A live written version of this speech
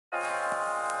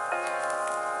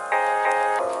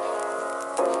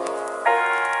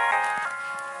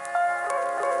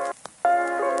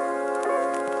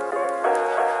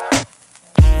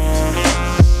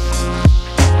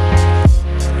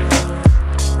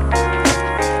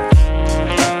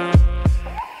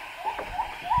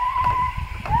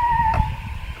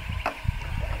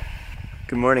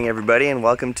morning everybody, and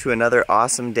welcome to another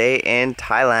awesome day in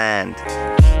Thailand.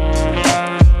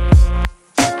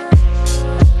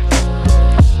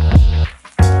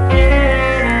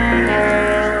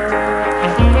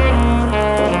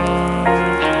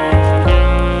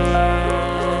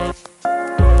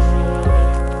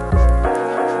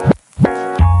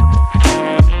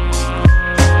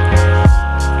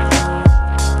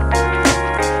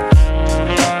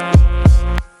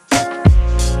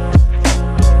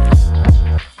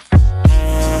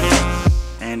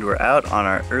 We're out on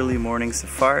our early morning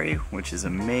safari, which is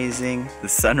amazing. The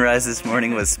sunrise this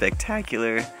morning was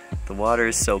spectacular. The water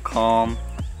is so calm.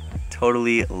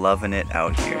 Totally loving it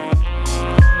out here.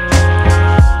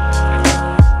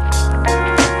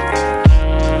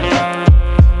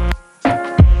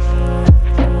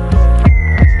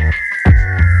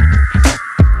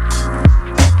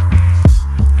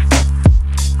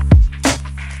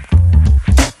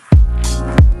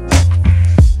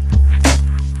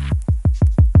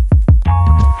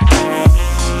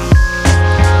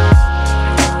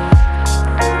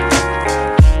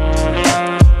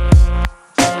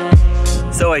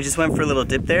 So I just went for a little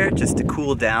dip there just to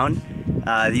cool down.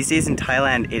 These days in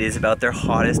Thailand, it is about their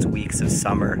hottest weeks of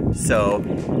summer. So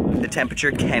the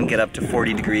temperature can get up to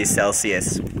 40 degrees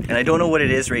Celsius. And I don't know what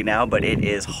it is right now, but it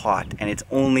is hot and it's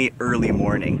only early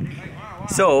morning.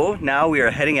 So now we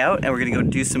are heading out and we're gonna go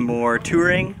do some more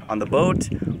touring on the boat,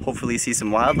 hopefully see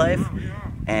some wildlife,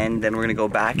 and then we're gonna go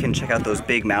back and check out those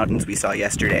big mountains we saw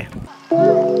yesterday.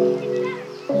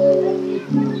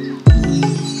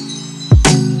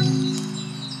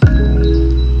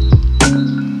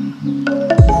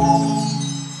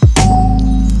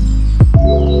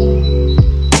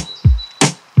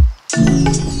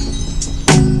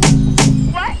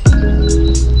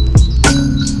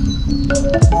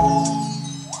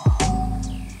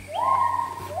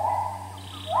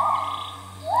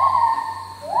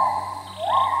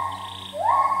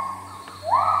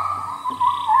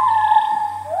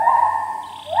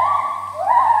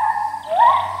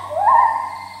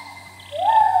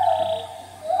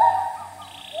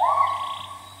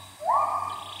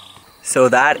 So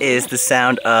that is the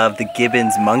sound of the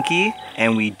gibbon's monkey,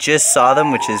 and we just saw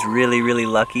them, which is really, really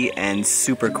lucky and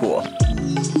super cool.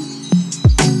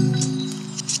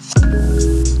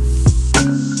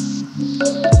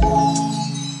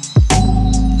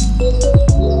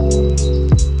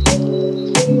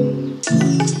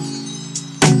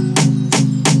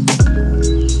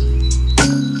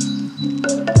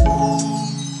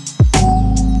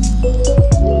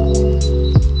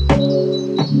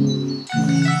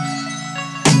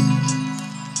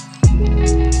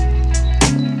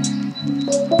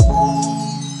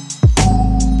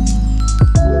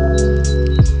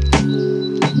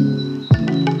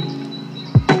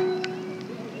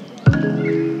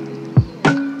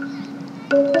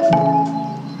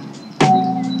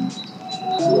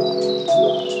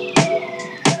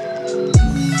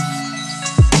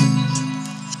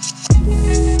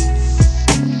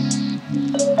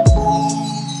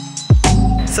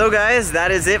 So guys,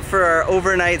 that is it for our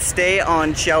overnight stay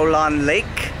on Chao Lan Lake.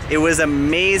 It was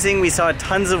amazing. We saw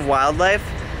tons of wildlife.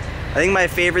 I think my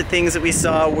favorite things that we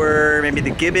saw were maybe the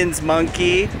gibbon's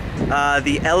monkey,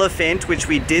 the elephant, which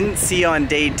we didn't see on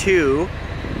day 2.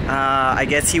 I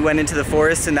guess he went into the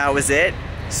forest and that was it.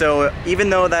 So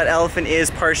even though that elephant is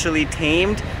partially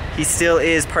tamed, he still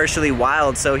is partially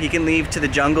wild, so he can leave to the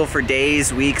jungle for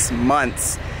days, weeks,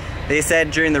 months. They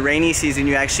said during the rainy season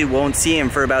you actually won't see him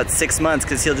for about 6 months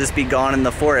because he'll just be gone in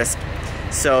the forest.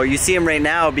 So you see him right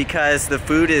now because the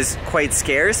food is quite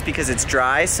scarce because it's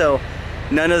dry, so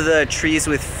none of the trees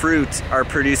with fruit are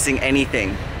producing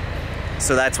anything.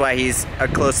 So that's why he's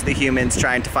close to the humans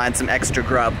trying to find some extra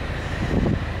grub.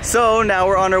 So now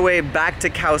we're on our way back to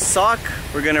Khao Sok.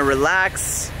 We're gonna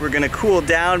relax, we're gonna cool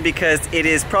down because it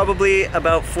is probably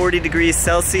about 40 degrees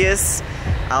Celsius.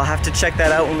 I'll have to check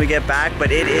that out when we get back, but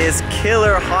it is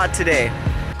killer hot today.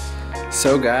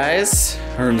 So guys,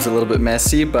 our room's a little bit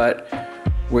messy, but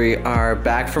we are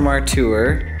back from our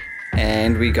tour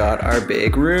and we got our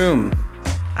big room.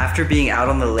 After being out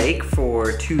on the lake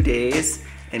for 2 days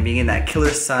and being in that killer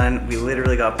sun, we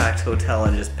literally got back to the hotel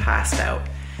and just passed out.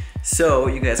 So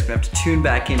you guys are gonna have to tune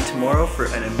back in tomorrow for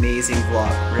an amazing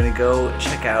vlog. We're gonna go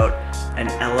check out an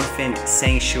elephant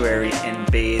sanctuary and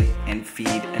bathe and feed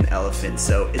an elephant.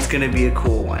 So it's gonna be a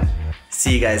cool one.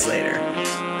 See you guys later.